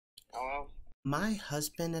My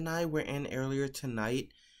husband and I were in earlier tonight.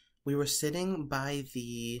 We were sitting by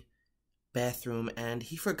the bathroom and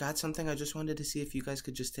he forgot something. I just wanted to see if you guys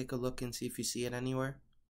could just take a look and see if you see it anywhere.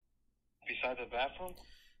 Beside the bathroom?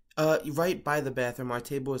 Right by the bathroom. Our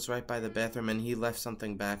table is right by the bathroom and he left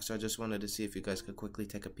something back, so I just wanted to see if you guys could quickly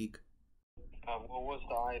take a peek. What was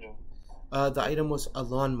the item? The item was a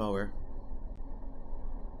lawnmower.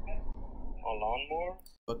 A lawnmower?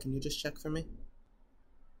 But can you just check for me?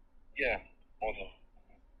 Yeah. Hold on.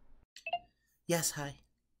 Yes, hi.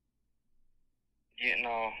 Yeah,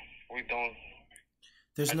 no, we don't.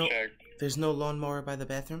 There's I no checked. there's no lawnmower by the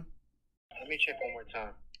bathroom? Let me check one more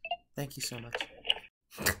time. Thank you so much.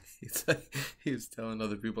 He's like, he was telling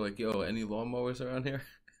other people like, yo, any lawnmowers around here?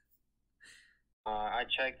 I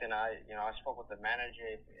checked and I spoke with the manager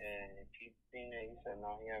and if he's seen it, he said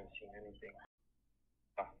no, he haven't seen anything.